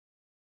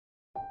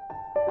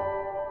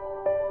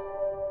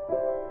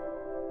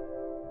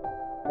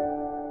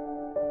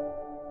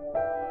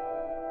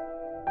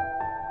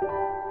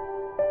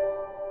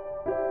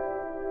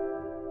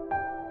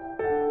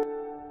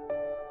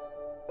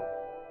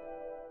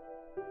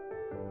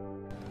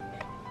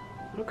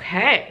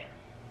Okay.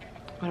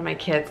 One of my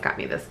kids got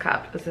me this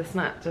cup. Is this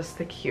not just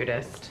the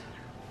cutest?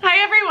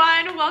 Hi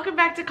everyone, welcome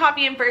back to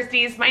Coffee and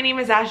Firsties. My name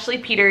is Ashley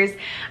Peters.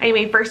 I am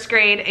a first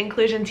grade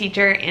inclusion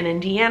teacher in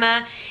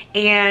Indiana,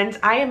 and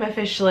I am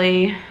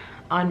officially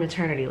on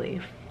maternity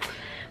leave.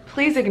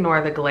 Please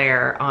ignore the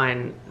glare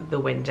on the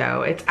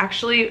window. It's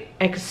actually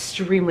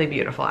extremely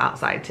beautiful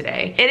outside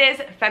today. It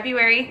is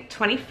February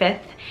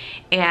 25th,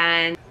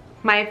 and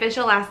my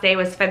official last day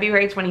was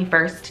February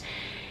 21st.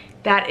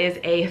 That is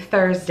a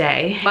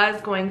Thursday. I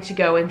was going to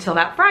go until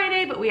that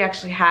Friday, but we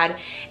actually had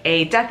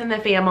a death in the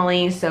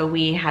family, so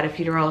we had a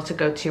funeral to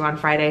go to on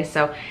Friday.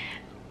 So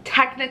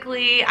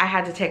technically I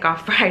had to take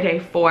off Friday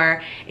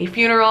for a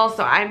funeral.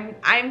 So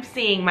I'm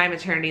seeing my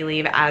maternity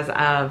leave as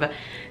of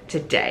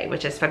today,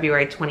 which is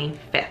February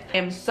 25th.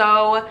 I'm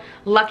so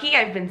lucky.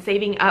 I've been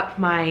saving up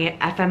my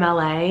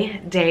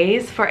FMLA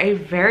days for a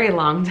very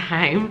long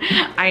time.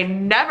 I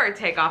never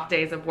take off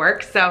days of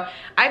work, so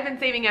I've been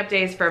saving up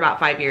days for about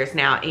 5 years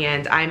now,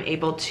 and I'm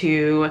able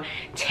to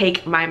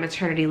take my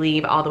maternity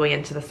leave all the way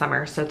into the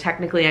summer. So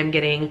technically I'm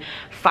getting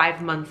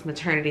 5 months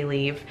maternity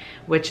leave,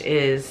 which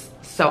is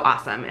so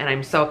awesome, and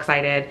I'm so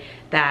excited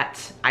that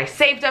I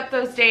saved up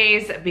those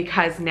days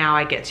because now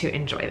I get to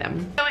enjoy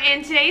them. So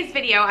in today's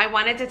video, I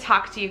wanted to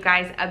talk to you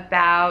guys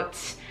about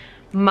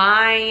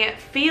my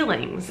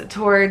feelings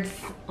towards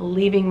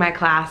leaving my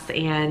class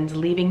and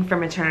leaving for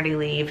maternity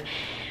leave.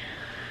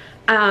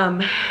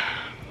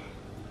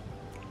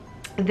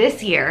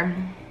 This year,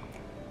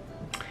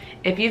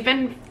 if you've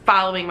been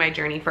following my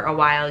journey for a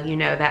while, you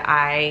know that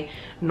I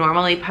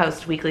normally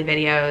post weekly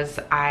videos.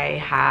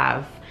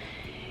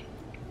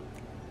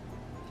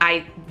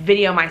 I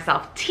video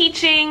myself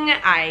teaching.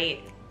 I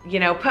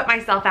put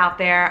myself out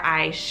there.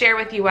 I share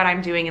with you what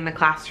I'm doing in the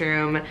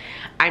classroom.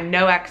 I'm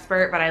no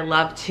expert, but I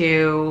love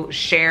to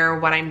share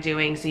what I'm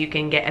doing so you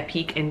can get a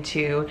peek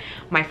into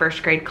my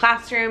first grade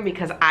classroom,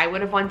 because I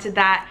would have wanted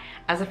that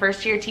as a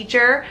first year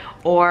teacher,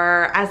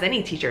 or as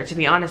any teacher, to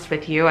be honest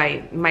with you.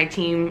 My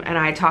team and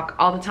I talk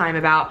all the time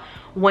about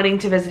wanting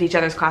to visit each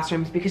other's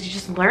classrooms, because you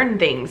just learn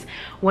things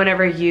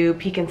whenever you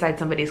peek inside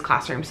somebody's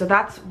classroom. So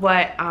that's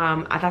what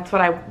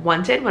I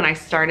wanted when I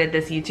started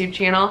this YouTube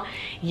channel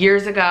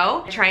years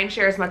ago. I try and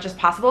share as much as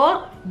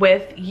possible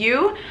with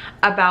you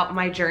about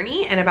my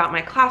journey and about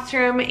my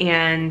classroom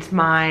and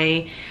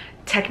my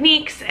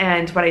techniques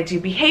and what I do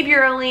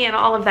behaviorally and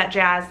all of that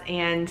jazz.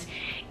 And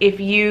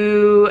if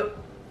you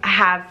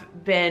have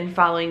been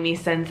following me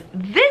since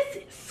this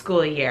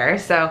school year,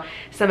 so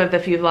some of the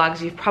few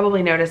vlogs, you've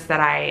probably noticed that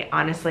I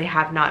honestly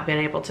have not been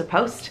able to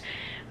post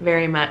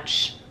very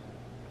much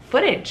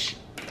footage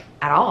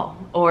at all,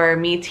 or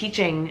me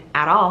teaching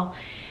at all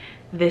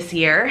this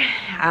year.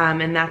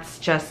 And that's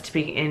just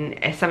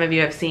some of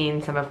you have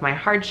seen some of my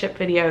hardship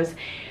videos.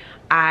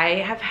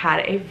 I have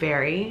had a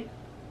very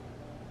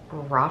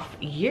rough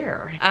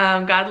year.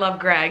 God love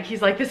Greg.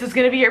 He's like, this is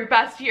gonna be your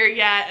best year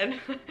yet. And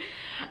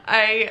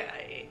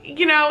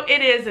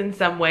it is in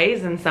some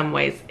ways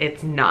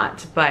it's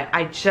not, but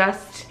I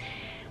just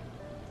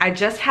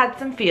had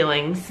some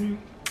feelings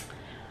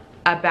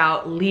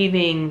about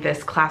leaving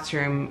this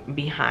classroom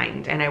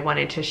behind, and I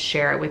wanted to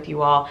share it with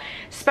you all,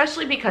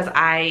 especially because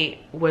I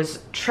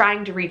was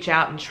trying to reach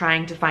out and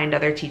trying to find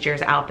other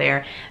teachers out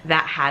there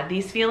that had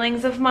these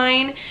feelings of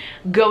mine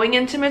going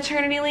into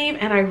maternity leave,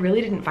 and I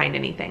really didn't find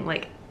anything,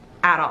 like,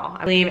 at all.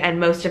 And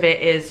most of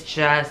it is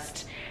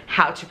just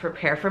how to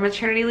prepare for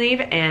maternity leave,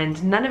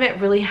 and none of it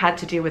really had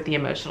to do with the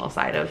emotional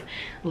side of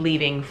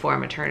leaving for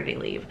maternity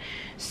leave.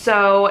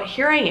 So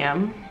here I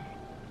am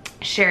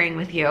sharing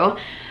with you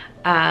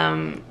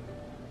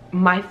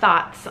my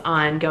thoughts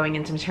on going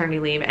into maternity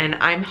leave, and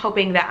I'm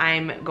hoping that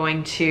I'm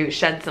going to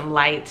shed some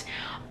light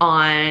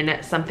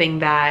on something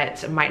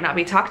that might not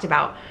be talked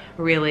about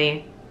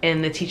really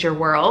in the teacher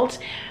world,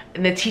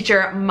 in the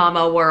teacher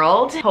mama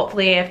world.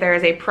 Hopefully, if there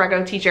is a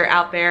prego teacher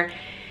out there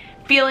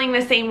feeling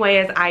the same way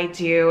as I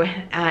do,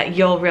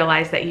 you'll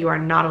realize that you are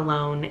not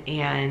alone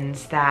and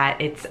that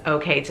it's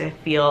okay to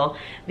feel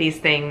these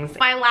things.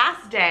 My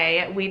last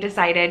day on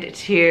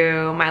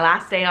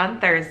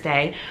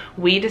Thursday,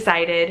 we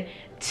decided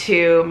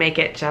to make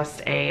it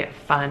just a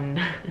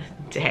fun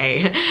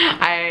day.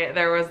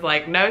 There was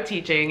like no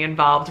teaching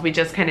involved. We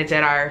just kind of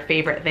did our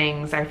favorite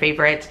things, our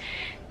favorite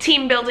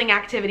team building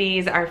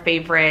activities, our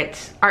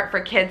favorite Art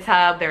for Kids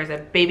Hub. There was a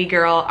baby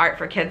girl Art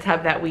for Kids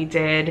Hub that we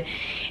did.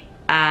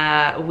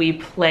 We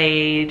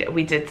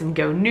did some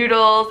Go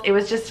Noodles. It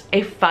was just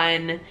a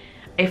fun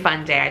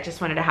day. I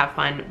just wanted to have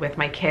fun with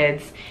my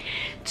kids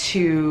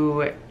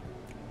to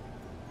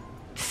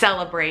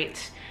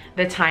celebrate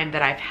the time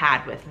that I've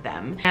had with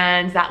them.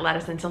 And that led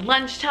us into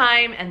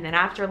lunchtime, and then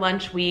after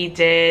lunch we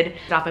did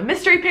off a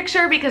mystery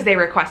picture because they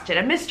requested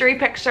a mystery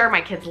picture.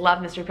 My kids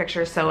love mystery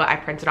pictures, so I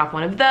printed off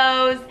one of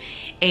those.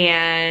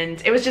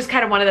 And it was just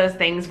kind of one of those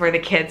things where the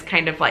kids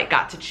kind of like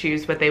got to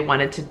choose what they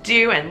wanted to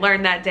do and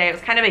learn that day. It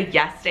was kind of a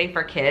yes day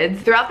for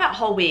kids. Throughout that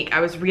whole week,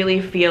 I was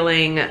really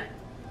feeling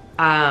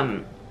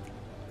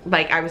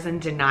like I was in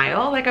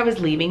denial, like I was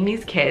leaving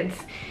these kids.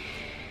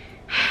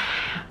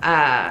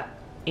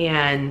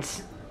 And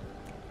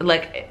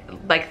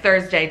like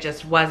Thursday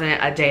just wasn't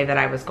a day that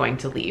I was going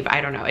to leave.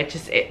 I don't know.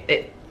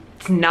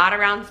 It's not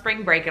around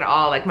spring break at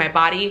all. Like my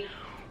body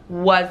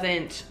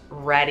wasn't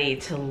ready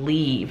to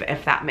leave,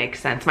 if that makes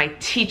sense. My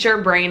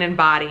teacher brain and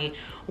body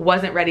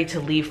wasn't ready to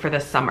leave for the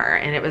summer,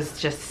 and it was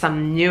just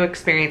some new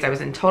experience. I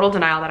was in total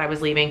denial that I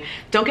was leaving.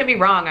 Don't get me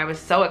wrong, I was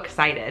so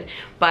excited,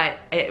 but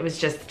it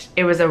was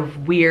a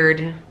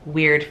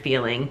weird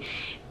feeling.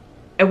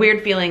 A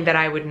weird feeling that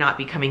I would not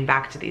be coming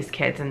back to these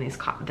kids in this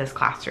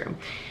classroom.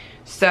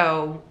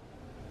 So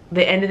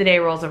the end of the day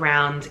rolls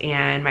around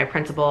and my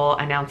principal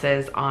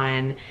announces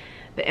on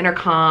the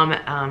intercom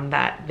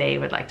that they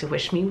would like to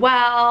wish me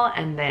well,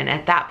 and then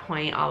at that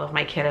point all of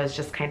my kiddos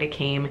just kind of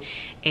came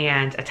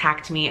and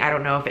attacked me. I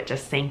don't know if it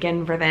just sank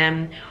in for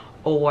them,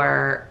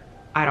 or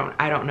I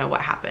don't know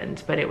what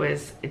happened, but it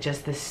was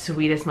just the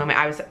sweetest moment.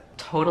 I was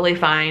totally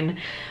fine,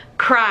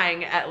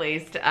 crying at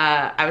least.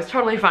 I was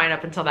totally fine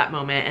up until that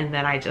moment, and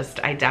then I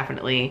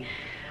definitely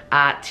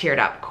teared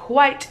up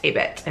quite a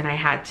bit, and I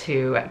had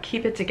to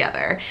keep it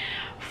together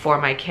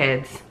for my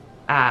kids.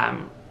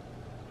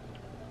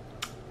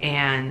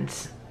 And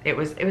it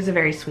was a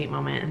very sweet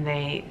moment, and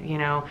they, you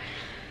know,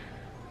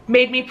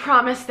 made me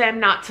promise them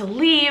not to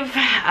leave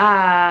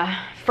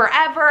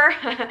forever.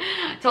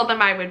 Told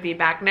them I would be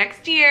back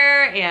next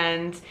year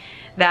and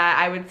that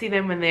I would see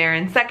them when they're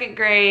in 2nd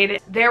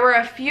grade. There were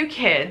a few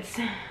kids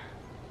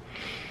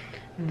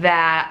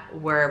that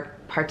were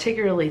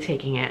particularly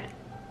taking it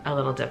a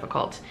little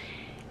difficult,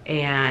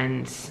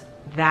 and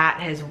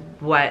that is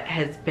what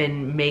has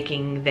been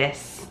making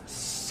this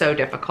so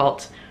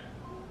difficult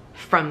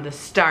from the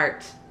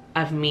start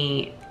of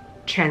me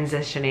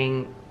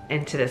transitioning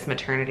into this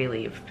maternity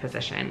leave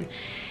position.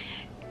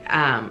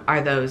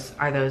 Are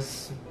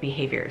those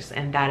behaviors,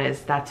 and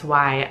that's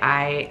why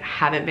I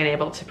haven't been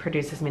able to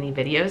produce as many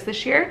videos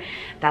this year.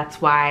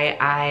 That's why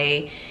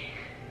I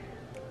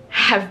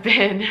have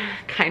been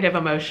kind of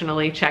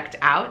emotionally checked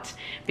out,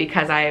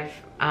 because I've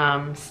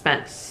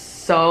spent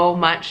so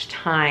much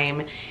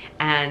time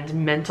and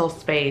mental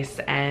space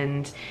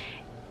and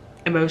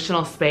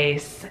emotional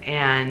space,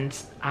 and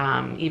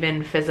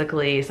even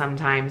physically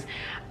sometimes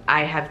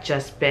I have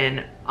just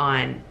been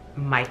on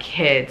my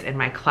kids in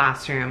my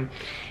classroom,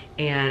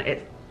 and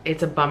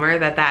it's a bummer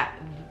that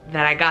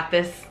I got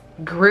this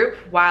group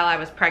while I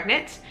was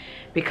pregnant,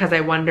 because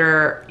I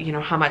wonder, you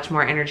know, how much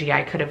more energy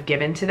I could have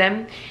given to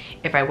them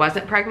if I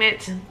wasn't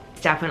pregnant.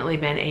 It's definitely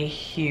been a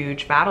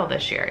huge battle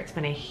this year. It's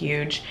been a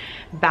huge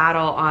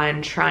battle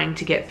on trying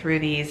to get through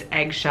these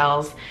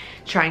eggshells,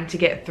 trying to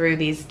get through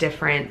these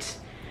different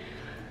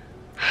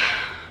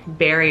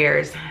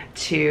barriers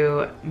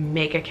to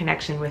make a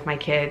connection with my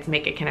kids,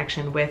 make a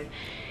connection with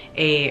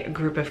a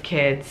group of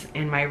kids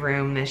in my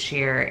room this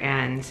year,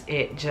 and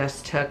it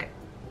just took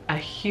a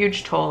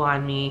huge toll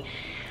on me.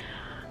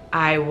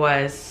 I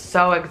was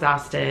so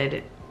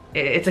exhausted.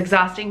 It's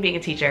exhausting being a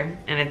teacher,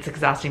 and it's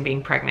exhausting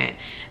being pregnant.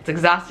 It's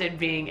exhausted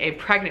being a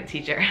pregnant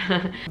teacher,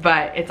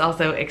 but it's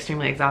also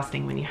extremely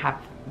exhausting when you have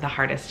the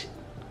hardest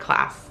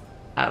class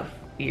of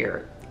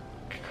your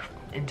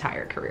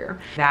entire career.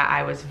 That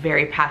I was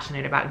very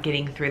passionate about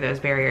getting through those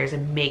barriers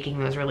and making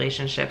those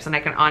relationships, and I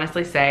can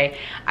honestly say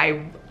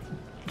I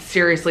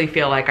seriously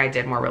feel like I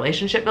did more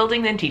relationship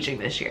building than teaching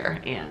this year,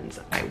 and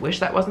I wish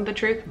that wasn't the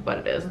truth, but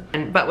it is.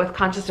 But with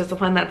conscious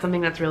discipline, that's something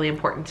that's really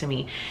important to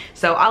me.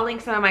 So I'll link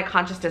some of my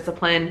conscious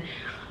discipline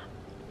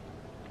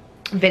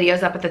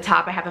videos up at the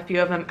top. I have a few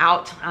of them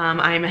out.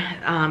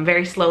 I'm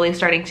very slowly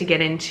starting to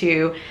get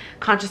into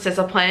conscious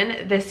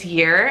discipline this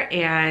year,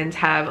 and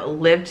have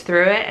lived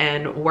through it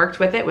and worked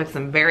with it with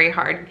some very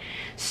hard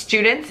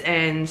students,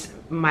 and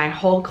my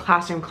whole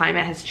classroom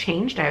climate has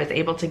changed. I was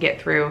able to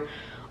get through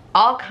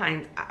all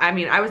kinds,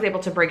 I was able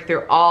to break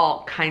through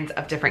all kinds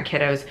of different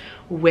kiddos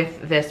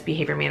with this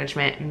behavior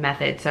management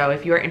method. So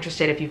if you're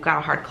interested, if you've got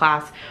a hard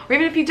class, or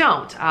even if you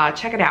don't,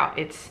 check it out.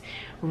 It's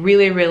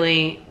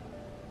really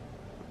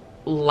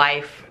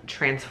life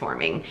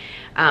transforming.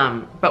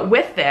 But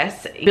with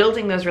this,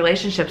 building those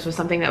relationships was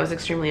something that was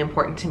extremely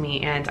important to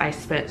me, and I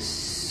spent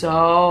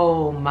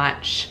so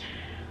much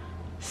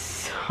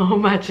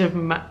of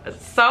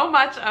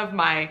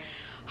my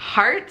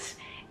heart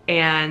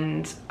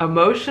and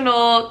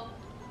emotional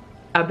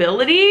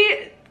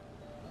ability,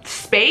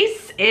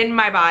 space in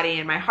my body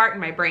and my heart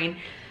and my brain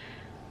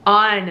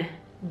on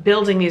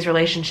building these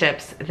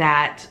relationships,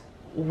 that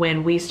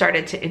when we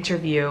started to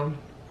interview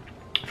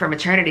for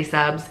maternity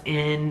subs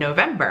in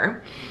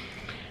November,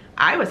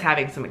 I was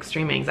having some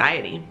extreme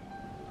anxiety.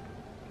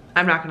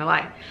 I'm not gonna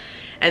lie.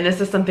 And this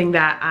is something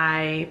that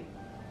I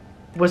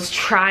was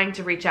trying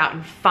to reach out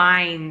and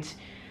find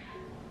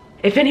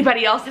if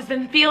anybody else has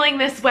been feeling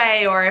this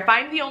way, or if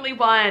I'm the only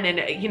one.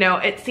 And you know,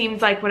 it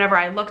seems like whenever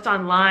I looked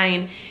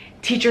online,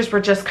 teachers were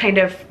just kind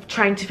of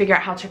trying to figure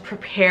out how to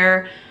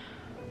prepare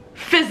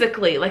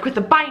physically, like with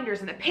the binders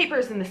and the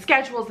papers and the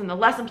schedules and the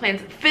lesson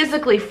plans,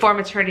 physically for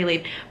maternity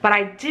leave. But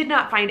I did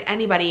not find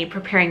anybody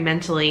preparing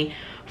mentally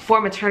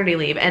for maternity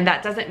leave. And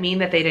that doesn't mean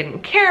that they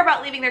didn't care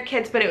about leaving their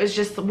kids, but it was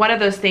just one of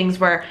those things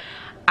where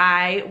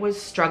I was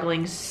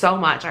struggling so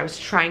much. I was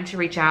trying to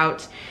reach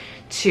out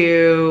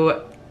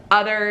to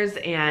others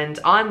and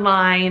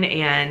online,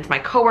 and my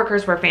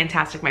coworkers were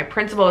fantastic. My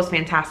principal was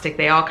fantastic.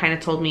 They all kind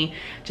of told me,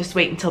 just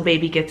wait until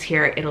baby gets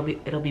here. It'll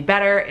be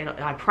better.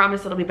 I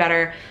promise it'll be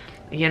better,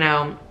 you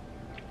know.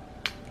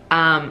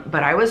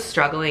 But I was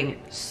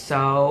struggling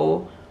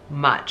so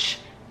much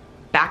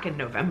back in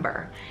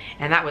November,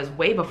 and that was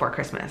way before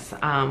Christmas,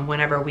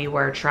 whenever we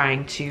were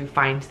trying to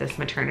find this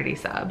maternity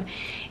sub,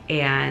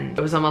 and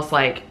it was almost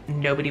like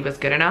nobody was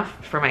good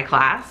enough for my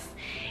class,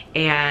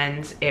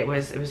 and it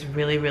was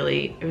really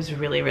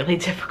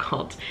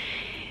difficult,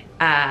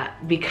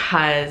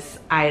 because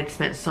I had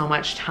spent so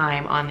much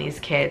time on these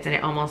kids, and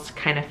it almost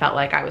kind of felt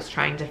like I was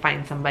trying to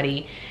find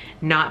somebody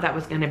not that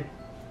was going to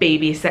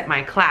babysit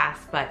my class,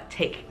 but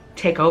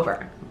take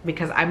over,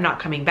 because I'm not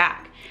coming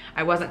back.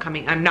 I'm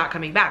not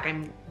coming back.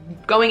 I'm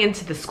going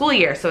into the school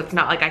year, so it's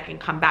not like I can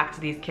come back to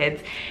these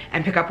kids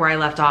and pick up where I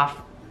left off.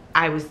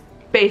 I was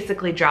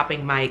basically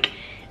dropping Mike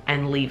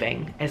and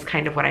leaving, is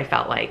kind of what I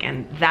felt like,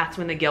 and that's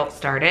when the guilt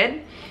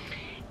started.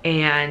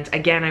 And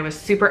again, I was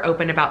super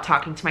open about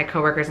talking to my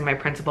coworkers and my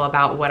principal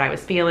about what I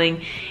was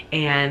feeling,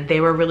 and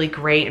they were really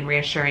great and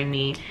reassuring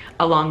me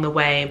along the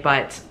way.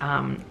 But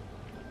I'm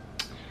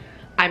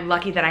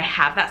lucky that I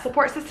have that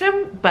support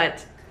system,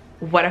 but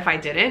what if I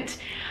didn't?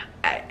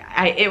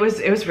 It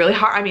was really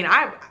hard. I mean,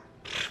 I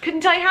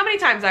couldn't tell you how many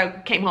times I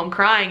came home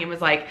crying and was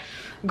like,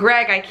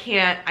 Greg, I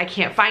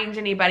can't find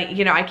anybody,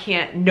 you know,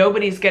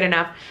 nobody's good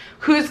enough.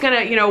 Who's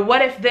gonna, you know,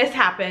 what if this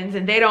happens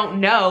and they don't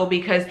know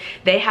because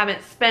they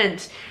haven't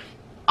spent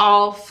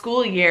all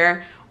school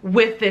year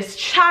with this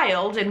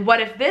child, and what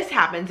if this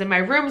happens and my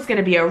room's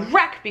gonna be a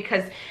wreck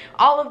because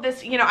all of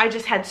this, you know, I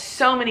just had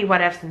so many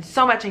what ifs and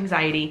so much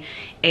anxiety,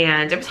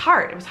 and it was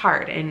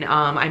hard, and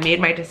I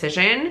made my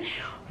decision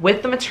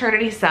with the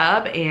maternity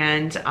sub,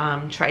 and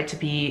tried to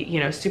be, you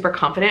know, super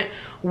confident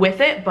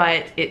with it,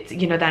 but it,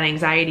 you know, that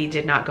anxiety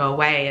did not go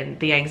away, and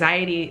the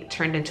anxiety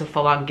turned into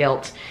full-on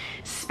guilt,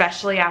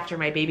 especially after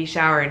my baby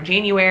shower in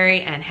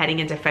January and heading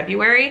into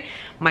February,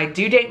 my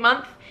due date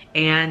month,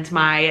 and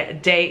my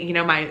day, you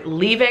know, my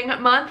leaving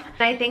month.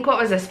 And I think what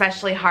was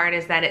especially hard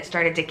is that it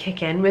started to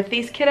kick in with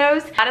these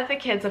kiddos. A lot of the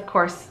kids, of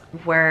course,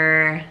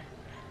 were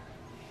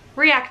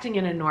reacting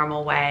in a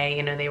normal way.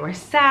 You know, they were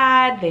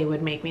sad, they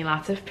would make me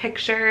lots of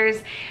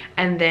pictures,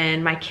 and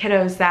then my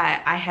kiddos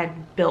that I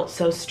had built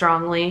so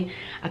strongly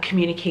a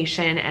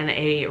communication and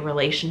a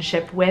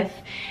relationship with,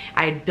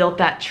 I had built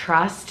that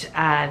trust,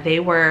 they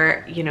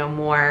were, you know,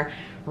 more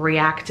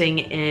reacting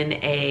in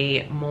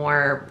a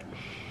more,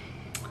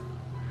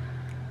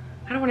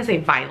 I don't want to say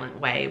violent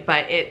way,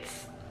 but it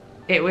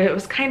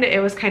was kind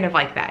of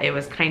like that. It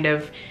was kind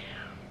of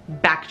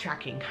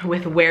backtracking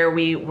with where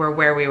we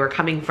were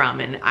coming from,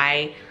 and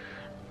I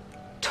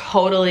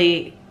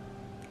totally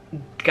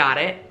got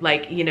it.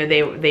 Like, you know,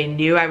 they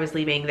knew I was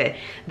leaving, that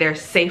their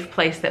safe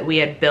place that we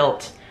had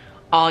built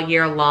all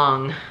year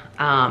long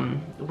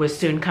was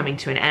soon coming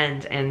to an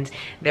end, and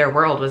their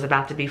world was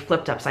about to be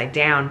flipped upside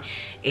down,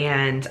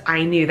 and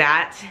I knew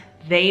that.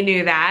 They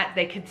knew that.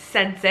 They could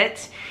sense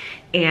it,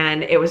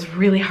 and it was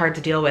really hard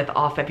to deal with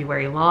all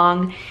February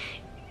long.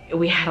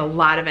 We had a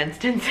lot of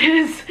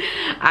instances.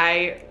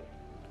 I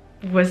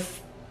was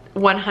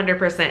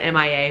 100%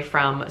 MIA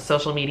from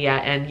social media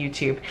and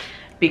YouTube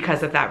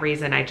because of that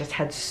reason. I just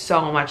had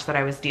so much that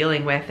I was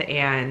dealing with,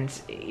 and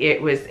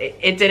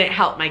it didn't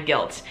help my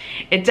guilt.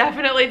 It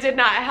definitely did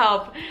not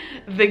help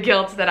the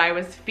guilt that I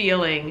was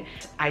feeling.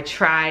 I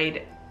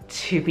tried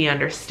to be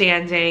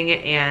understanding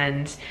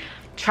and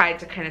tried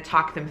to kind of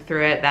talk them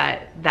through it,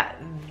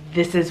 that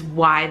this is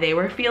why they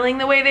were feeling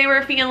the way they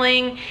were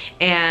feeling,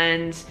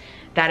 and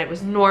that it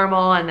was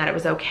normal and that it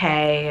was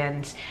okay.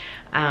 And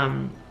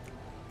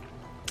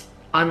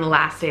on the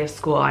last day of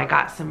school, I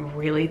got some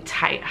really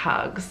tight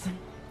hugs.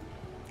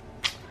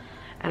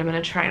 And I'm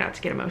gonna try not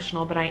to get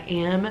emotional, but I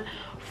am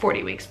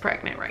 40 weeks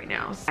pregnant right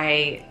now. So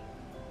I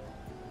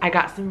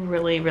got some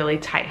really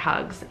tight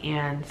hugs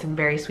and some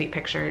very sweet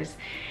pictures,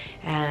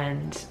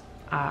 and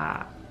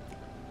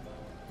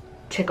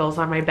tickles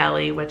on my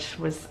belly, which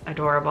was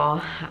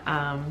adorable.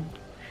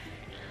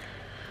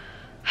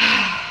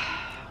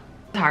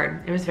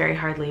 Hard. It was very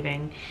hard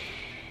leaving.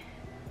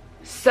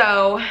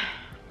 So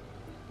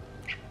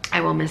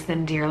I will miss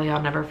them dearly.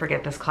 I'll never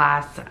forget this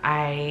class.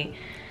 I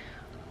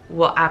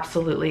will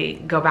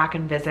absolutely go back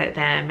and visit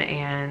them,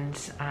 and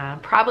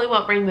probably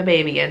won't bring the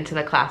baby into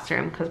the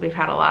classroom because we've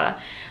had a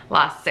lot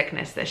of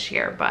sickness this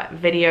year, but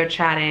video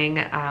chatting,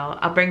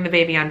 I'll bring the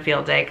baby on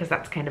field day because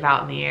that's kind of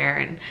out in the air.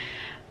 And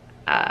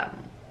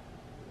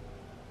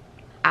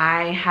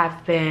I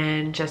have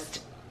been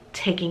just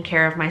taking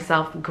care of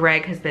myself.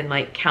 Greg has been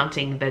like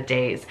counting the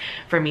days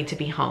for me to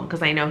be home,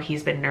 because I know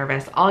he's been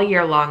nervous all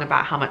year long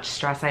about how much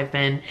stress I've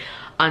been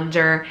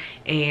under,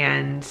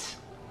 and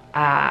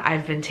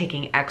I've been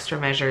taking extra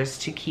measures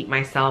to keep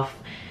myself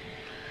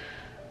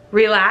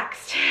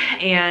relaxed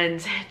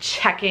and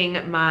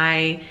checking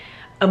my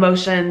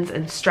emotions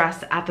and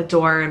stress at the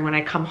door, and when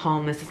I come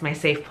home, this is my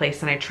safe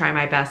place, and I try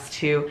my best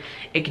to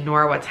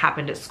ignore what's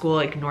happened at school,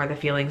 ignore the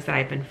feelings that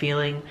I've been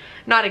feeling.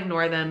 Not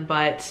ignore them,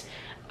 but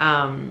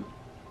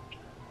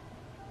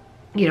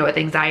you know, with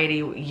anxiety,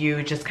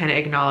 you just kind of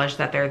acknowledge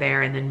that they're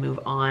there and then move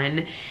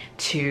on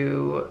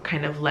to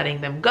kind of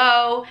letting them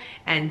go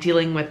and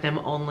dealing with them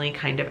only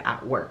kind of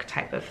at work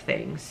type of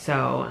thing.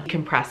 So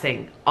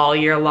decompressing all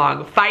year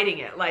long, fighting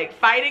it, like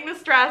fighting the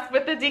stress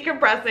with the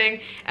decompressing,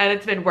 and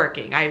it's been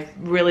working. I've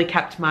really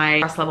kept my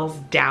stress levels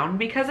down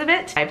because of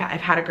it. I've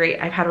had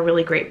a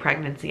really great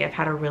pregnancy. I've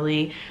had a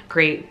really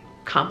great,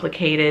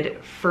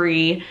 complicated,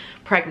 free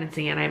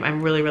pregnancy, and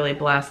I'm really, really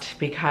blessed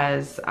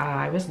because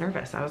I was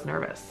nervous. I was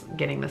nervous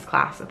getting this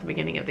class at the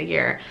beginning of the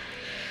year,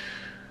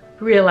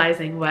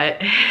 realizing what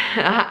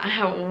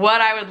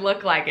I would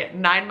look like at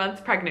 9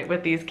 months pregnant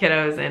with these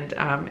kiddos, and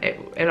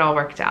it all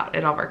worked out.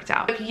 It all worked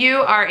out. If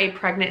you are a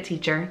pregnant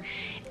teacher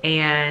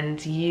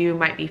and you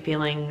might be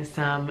feeling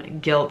some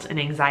guilt and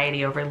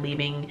anxiety over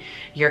leaving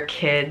your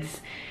kids,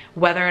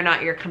 whether or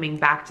not you're coming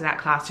back to that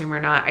classroom or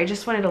not, I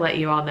just wanted to let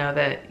you all know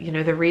that, you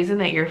know, the reason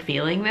that you're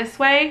feeling this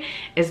way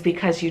is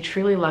because you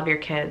truly love your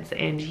kids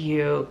and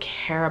you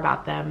care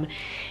about them,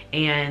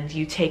 and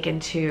you take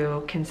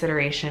into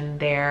consideration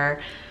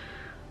their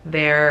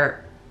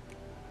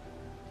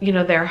you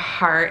know, their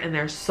heart and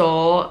their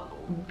soul,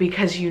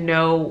 because you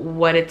know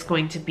what it's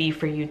going to be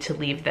for you to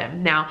leave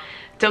them. Now,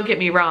 don't get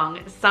me wrong,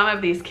 some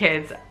of these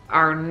kids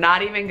are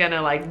not even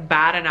gonna like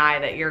bat an eye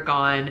that you're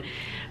gone,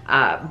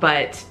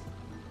 but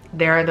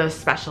there are those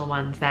special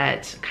ones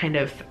that kind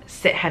of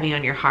sit heavy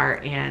on your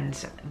heart,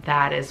 and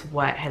that is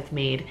what has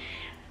made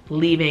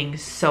leaving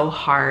so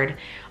hard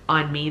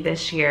on me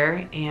this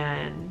year.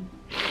 And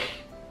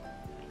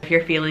if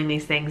you're feeling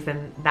these things,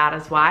 then that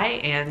is why,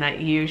 and that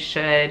you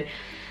should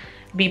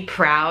be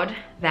proud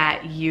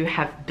that you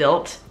have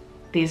built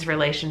these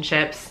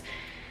relationships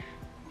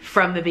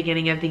from the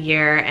beginning of the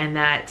year, and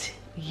that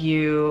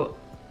you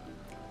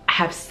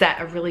have set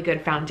a really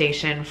good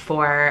foundation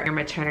for your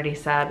maternity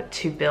sub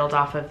to build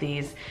off of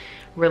these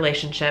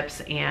relationships,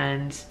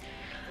 and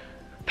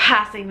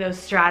passing those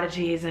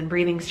strategies and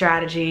breathing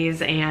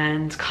strategies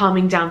and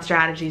calming down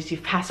strategies.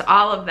 You've passed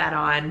all of that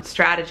on,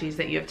 strategies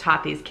that you have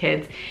taught these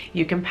kids.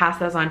 You can pass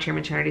those on to your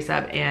maternity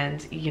sub,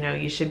 and you know,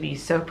 you should be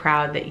so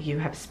proud that you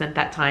have spent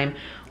that time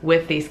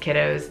with these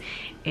kiddos,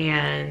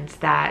 and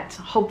that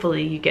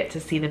hopefully you get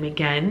to see them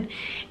again,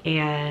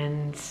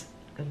 and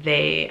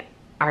they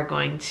are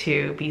going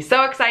to be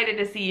so excited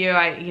to see you.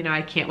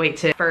 I can't wait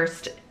to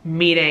first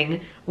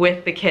meeting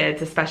with the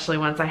kids, especially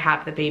once I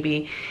have the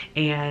baby,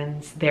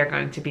 and they're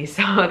going to be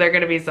so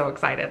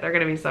excited. They're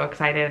going to be so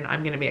excited, and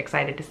I'm going to be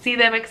excited to see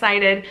them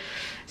excited.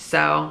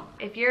 So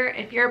if you're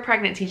a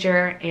pregnant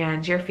teacher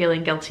and you're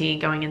feeling guilty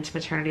going into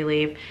maternity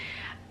leave,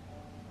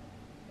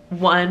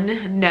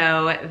 one,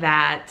 know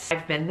that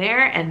I've been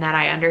there and that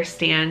I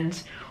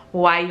understand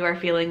why you are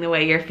feeling the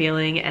way you're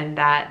feeling, and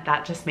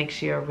that just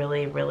makes you a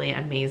really, really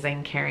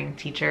amazing, caring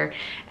teacher,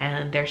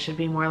 and there should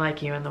be more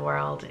like you in the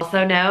world.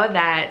 Also know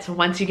that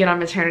once you get on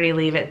maternity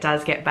leave, it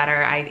does get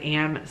better. I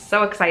am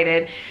so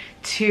excited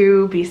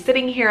to be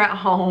sitting here at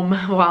home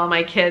while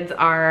my kids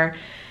are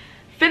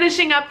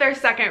finishing up their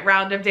second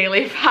round of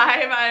daily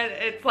 5.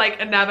 It's like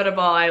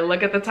inevitable. I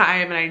look at the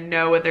time and I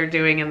know what they're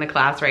doing in the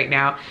class right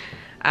now.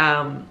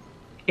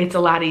 It's a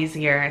lot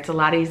easier. It's a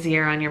lot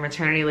easier on your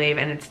maternity leave,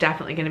 and it's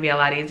definitely going to be a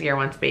lot easier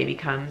once baby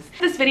comes. If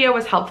this video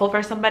was helpful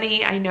for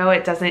somebody, I know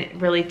it doesn't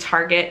really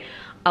target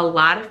a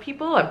lot of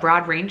people, a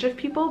broad range of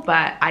people,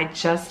 but I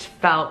just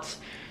felt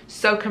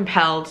so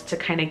compelled to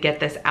kind of get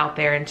this out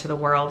there into the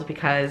world,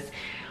 because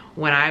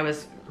when I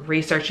was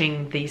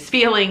researching these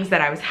feelings that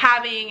I was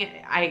having,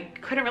 I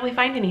couldn't really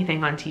find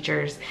anything on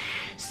teachers.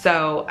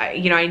 So,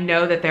 you know, I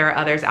know that there are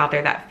others out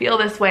there that feel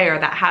this way or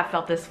that have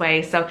felt this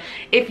way. So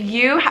if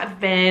you have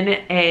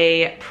been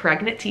a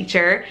pregnant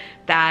teacher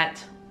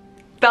that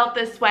felt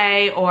this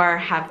way, or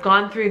have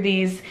gone through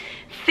these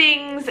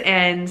things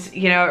and,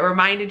 you know, it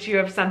reminded you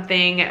of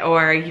something,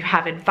 or you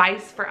have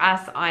advice for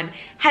us on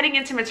heading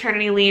into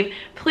maternity leave,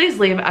 please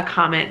leave a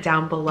comment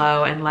down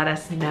below and let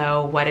us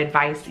know what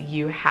advice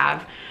you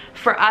have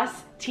for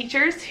us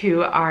teachers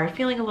who are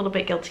feeling a little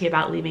bit guilty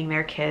about leaving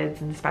their kids,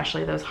 and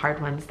especially those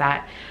hard ones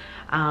that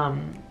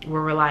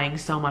we're relying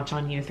so much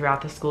on you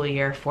throughout the school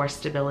year for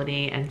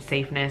stability and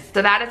safeness.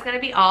 So that is going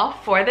to be all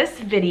for this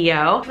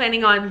video.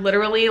 Planning on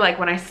literally, like,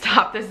 when I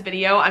stop this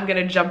video, I'm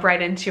going to jump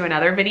right into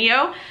another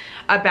video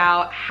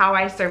about how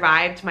I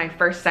survived my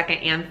first, second,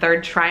 and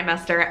third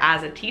trimester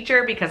as a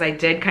teacher, because I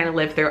did kind of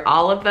live through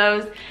all of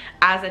those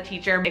as a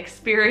teacher,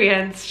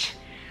 experienced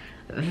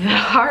the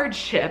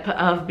hardship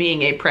of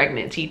being a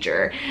pregnant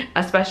teacher,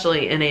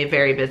 especially in a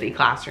very busy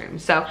classroom.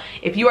 So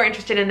if you are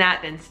interested in that,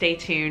 then stay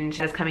tuned.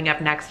 That's coming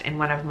up next in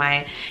one of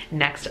my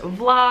next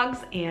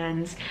vlogs,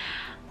 and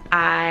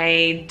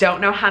I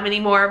don't know how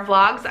many more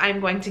vlogs I'm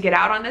going to get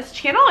out on this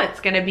channel. It's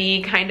gonna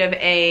be kind of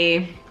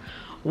a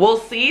we'll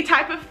see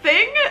type of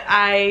thing.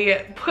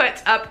 I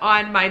put up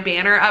on my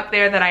banner up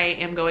there that I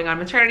am going on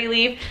maternity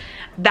leave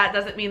That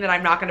doesn't mean that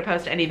I'm not gonna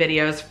post any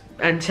videos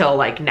until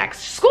like next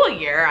school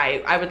year.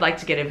 I would like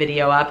to get a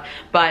video up,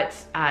 but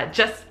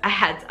just a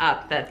heads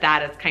up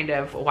that is kind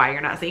of why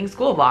you're not seeing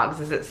school vlogs,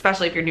 is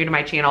especially if you're new to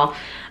my channel.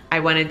 I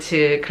wanted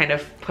to kind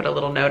of put a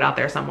little note out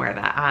there somewhere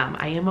that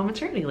I am on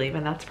maternity leave,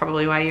 and that's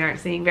probably why you aren't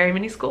seeing very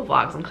many school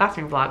vlogs and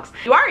classroom vlogs.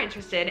 If you are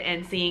interested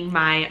in seeing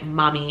my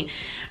mommy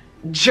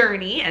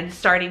journey and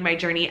starting my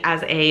journey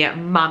as a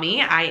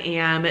mommy, I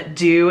am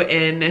due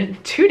in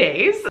 2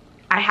 days.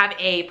 I have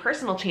a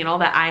personal channel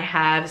that I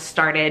have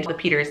started, the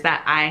Peters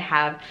that I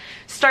have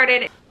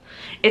started.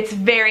 It's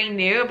very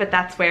new, but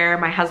that's where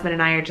my husband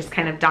and I are just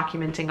kind of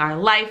documenting our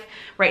life.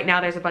 Right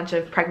now there's a bunch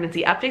of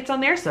pregnancy updates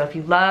on there, so if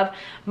you love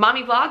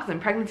mommy vlogs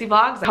and pregnancy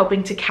vlogs, I'm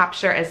hoping to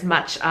capture as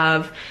much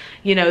of,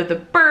 you know, the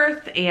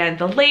birth and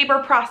the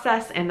labor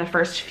process and the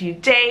first few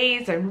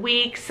days and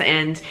weeks,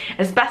 and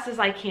as best as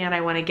I can, I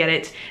want to get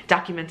it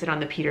documented on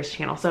the Peters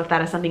channel. So if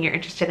that is something you're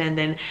interested in,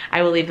 then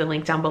I will leave the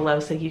link down below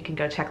so you can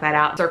go check that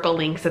out. Circle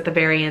links at the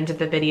very end of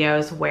the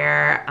videos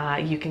where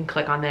you can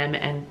click on them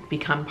and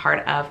become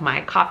part of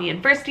my Coffee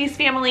and Firsties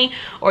family,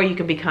 or you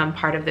can become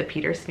part of the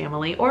Peters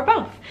family, or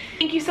both.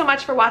 Thank you so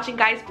much for watching,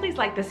 guys. Please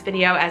like this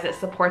video as it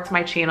supports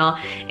my channel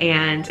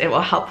and it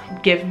will help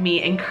give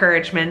me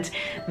encouragement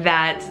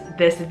that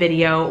this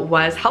video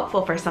was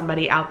helpful for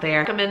somebody out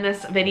there. Recommend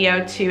this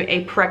video to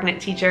a pregnant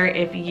teacher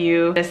if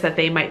you notice that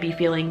they might be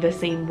feeling the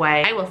same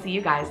way. I will see you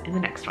guys in the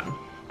next one.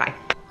 Bye.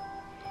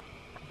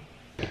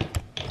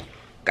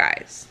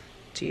 Guys,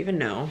 do you even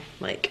know?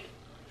 Like,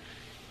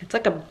 it's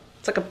like a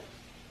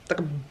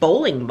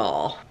bowling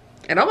ball.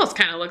 It almost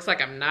kind of looks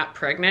like I'm not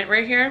pregnant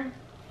right here.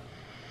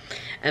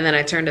 And then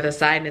I turn to the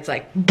side and it's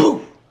like,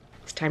 boom!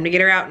 It's time to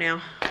get her out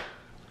now.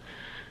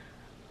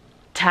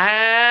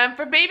 Time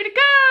for baby to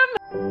come!